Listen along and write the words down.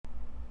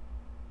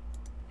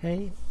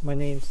Hey, my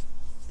name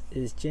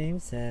is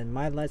James and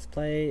my Let's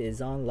Play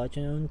is on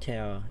Legend of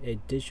Runeterra, a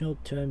digital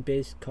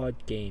turn-based card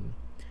game.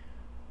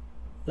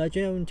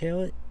 Legend of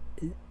Runeterra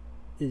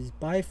is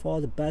by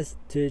far the best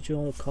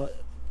digital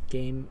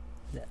game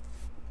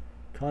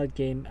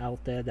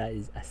out there that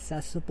is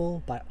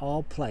accessible by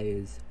all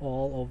players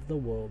all over the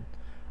world.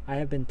 I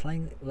have been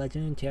playing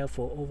Legend of Runeterra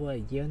for over a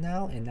year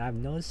now and I've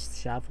noticed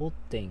several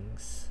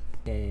things.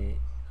 Okay,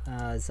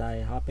 as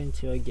I hop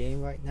into a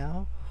game right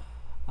now,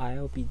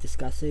 I'll be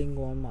discussing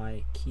one of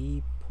my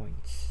key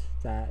points.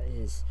 That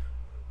is,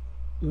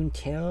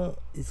 Runeterra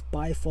is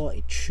by far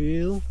a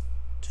true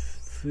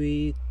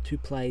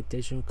free-to-play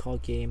digital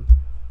card game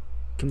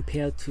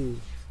compared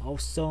to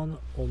hearthstone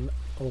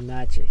or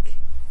Magic.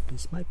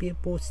 This might be a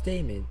bold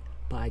statement,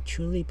 but I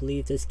truly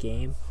believe this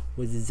game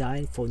was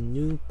designed for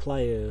new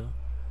player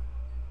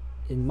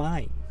in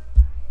mind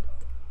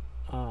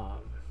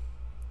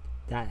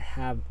that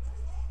have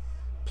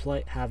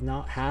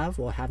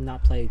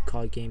not played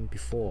card game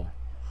before.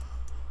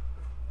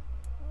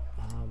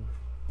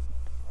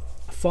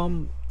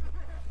 From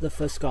the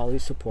first scholarly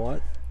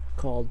support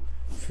called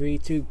Free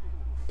to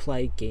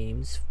Play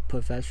Games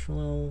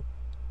Professional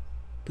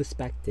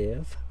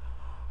Perspective,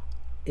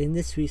 in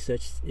this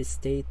research it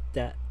states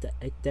that the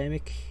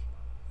academic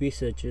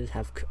researchers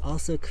have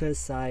also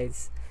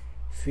criticized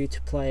free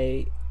to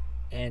play,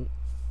 and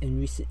in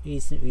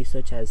recent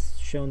research has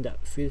shown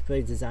that free to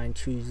play design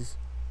chooses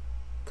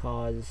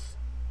cause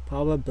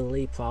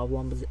probability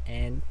problems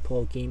and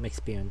poor game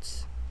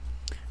experience.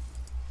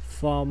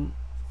 From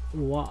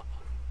what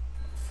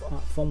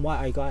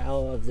I got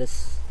out of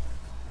this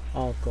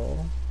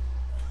article,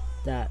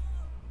 that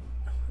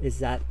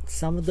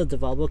some of the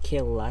developers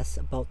care less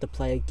about the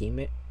player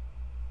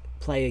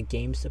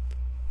game's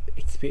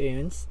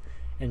experience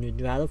and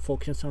would rather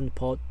focus on the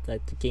part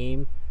that the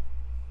game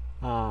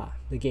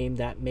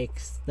that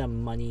makes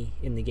them money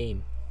in the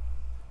game.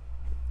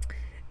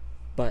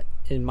 But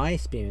in my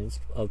experience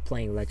of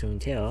playing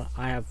Legend of Runeterra,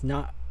 I have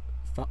not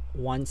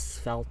once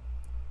felt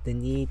the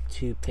need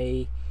to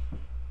pay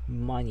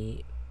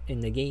money in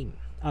the game.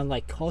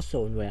 Unlike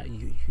Hearthstone, where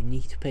you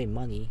need to pay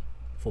money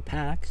for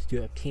packs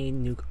to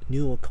obtain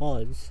newer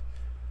cards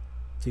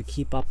to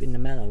keep up in the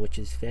meta, which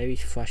is very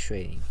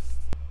frustrating.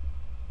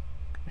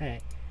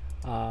 Alright,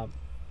 one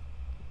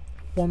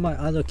of my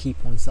other key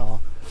points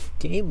are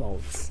game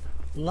modes.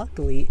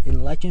 Luckily,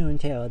 in Legend of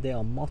Runeterra, there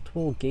are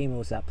multiple game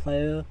modes that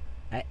player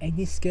at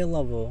any skill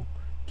level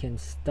can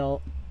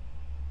start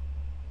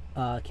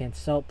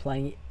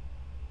playing,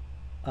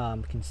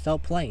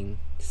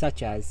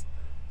 such as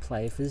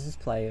player versus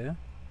player,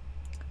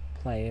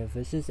 player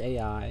versus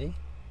AI,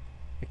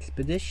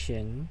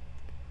 expedition,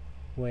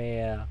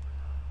 where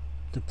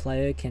the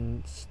player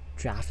can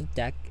draft a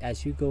deck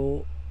as you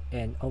go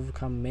and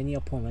overcome many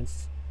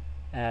opponents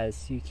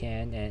as you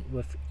can, and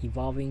with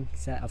evolving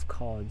set of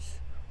cards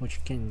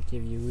which can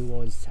give you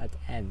rewards at the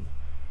end,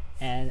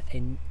 and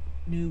a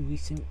new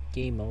recent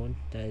game mode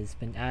that has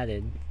been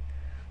added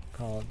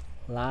called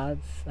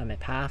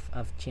Path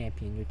of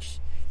Champion, which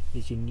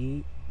is a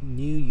new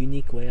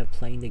unique way of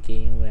playing the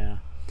game where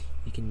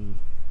you can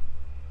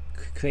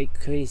create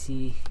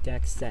crazy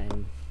decks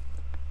and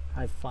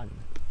have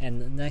fun.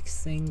 And the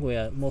next thing,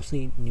 where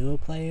mostly newer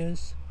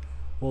players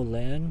will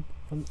learn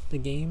from the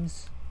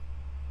games,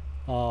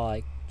 are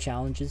like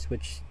challenges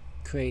which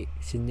create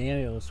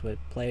scenarios where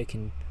player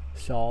can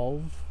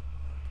solve,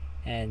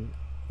 and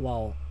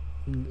while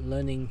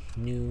learning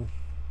new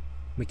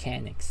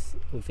mechanics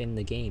within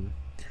the game.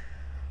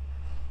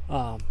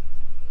 As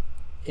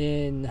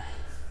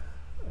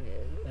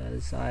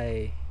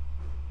I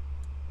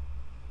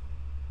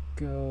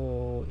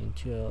go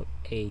into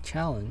a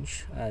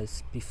challenge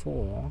as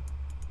before,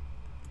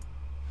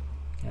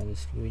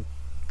 just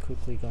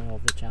quickly going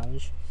over the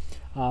challenge.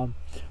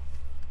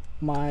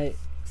 My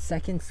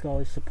second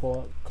scholarly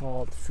support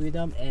called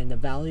Freedom and the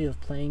Value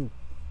of Playing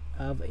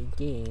of a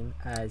Game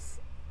as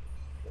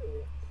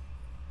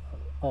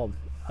of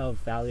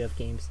value of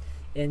games.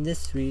 In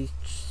this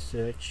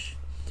research,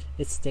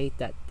 it states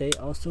that they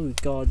also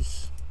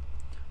regards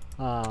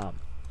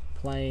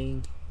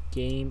playing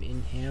game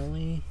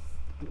inherently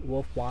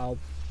worthwhile.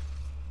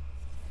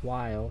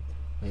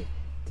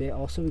 They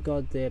also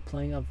regard their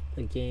playing of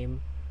a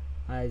game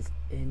as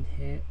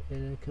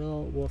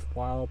inherently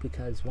worthwhile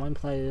because one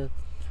player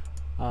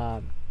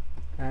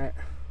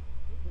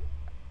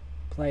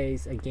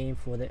plays a game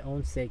for their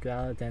own sake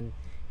rather than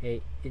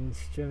a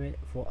instrument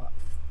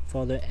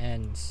for their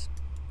ends.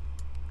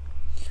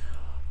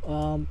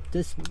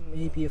 This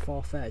may be a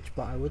far-fetched,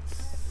 but I would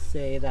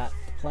say that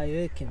the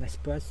player can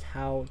express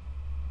how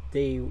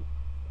they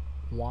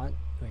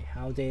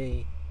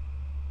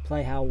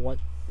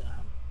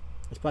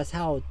express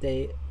how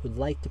they would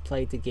like to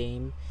play the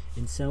game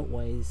in certain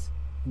ways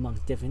among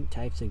different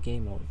types of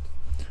game modes.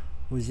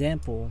 For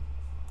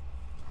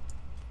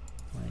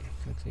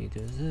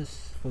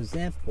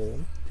example,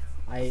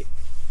 I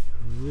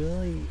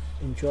really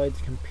enjoyed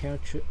the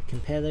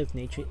competitive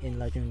nature in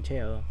Legend of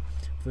Runeterra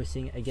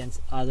versus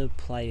against other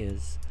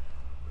players.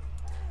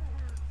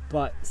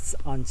 But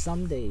on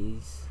some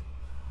days,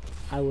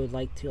 I would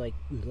like to like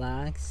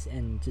relax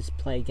and just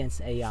play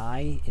against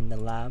AI in the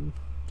lab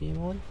game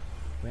mode,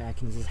 where I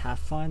can just have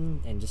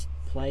fun and just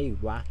play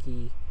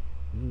wacky,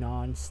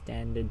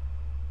 non-standard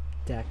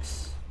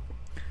decks.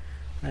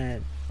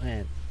 And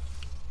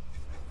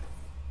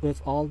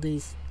with all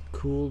these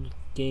cool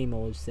game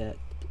modes that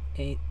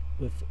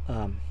with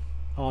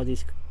all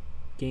these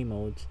game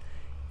modes,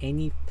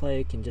 any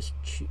player can just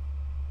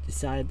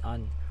decide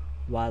on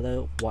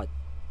whether what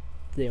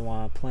they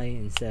want to play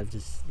instead of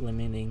just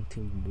limiting to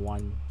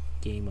one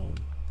game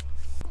mode.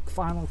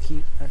 Final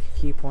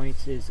key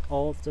points is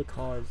all of the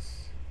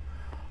cards.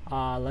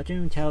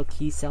 Legend of Runeterra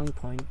key selling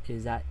point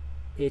is that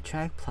it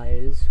attracts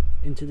players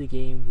into the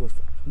game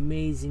with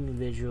amazing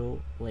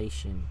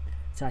visualization,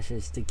 such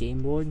as the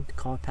game board, the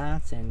card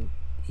packs, and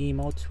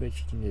emotes,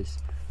 which you can just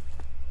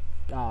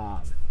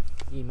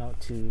emote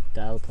to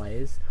the other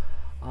players.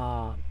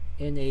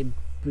 In a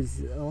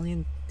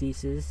Brazilian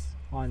thesis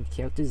on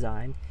character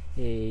design,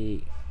 a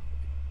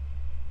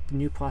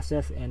new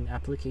process and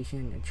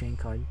application and train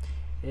card,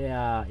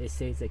 it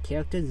says that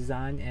character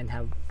design and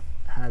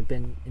have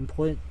been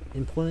important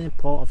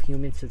part of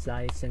human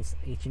society since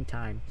ancient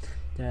time.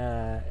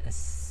 The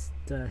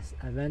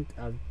event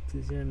of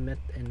myth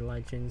and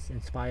legends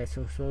inspire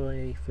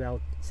socially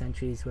throughout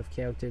centuries with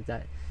characters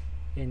that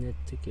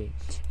integrate.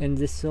 In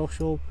this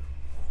social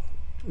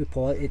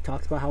report, it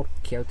talks about how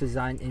character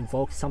design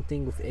invokes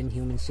something within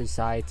human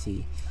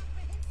society.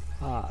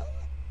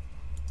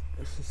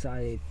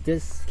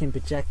 This can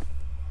project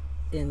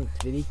in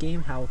video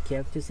game how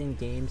characters in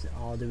games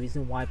are the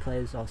reason why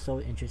players are so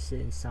interested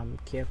in some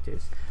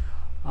characters.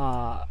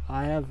 I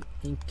have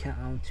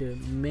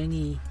encountered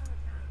many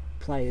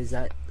players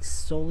that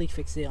solely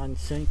fixate on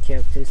certain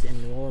characters in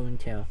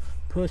Runeterra.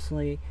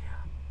 Personally,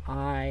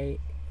 I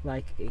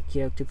like a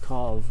character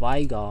called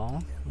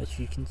Vigar, which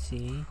you can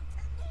see.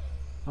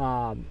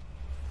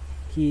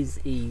 He's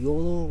a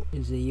YOLO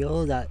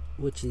that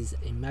which is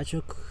a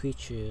magical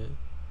creature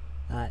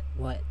that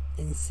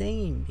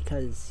insane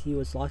because he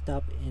was locked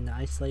up in an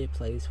isolated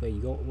place where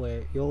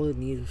YOLO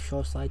needs a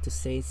short sight to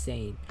stay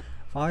sane.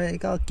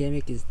 Vigar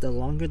gimmick is the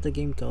longer the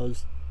game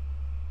goes,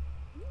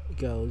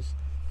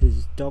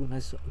 his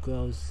darkness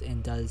grows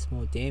and does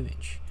more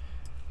damage.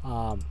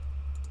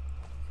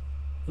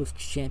 With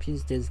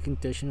champions, there's a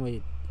condition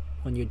where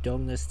when your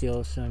darkness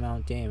deals a certain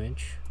amount of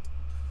damage,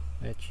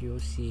 which you'll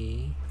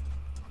see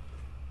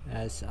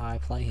as I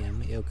play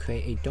him, it'll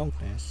create a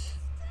darkness,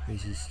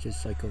 which is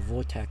just like a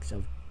vortex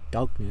of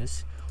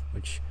darkness,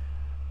 which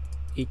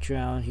each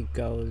round he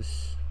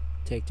goes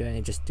take turn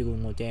and just do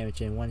more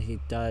damage, and when he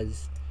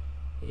does,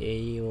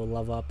 he will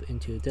level up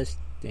into this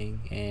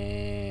thing,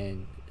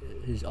 and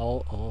his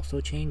all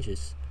also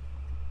changes.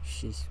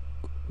 She's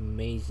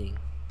amazing.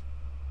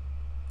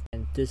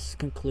 And this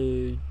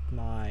concludes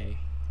my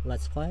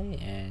let's play,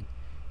 and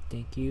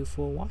thank you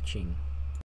for watching.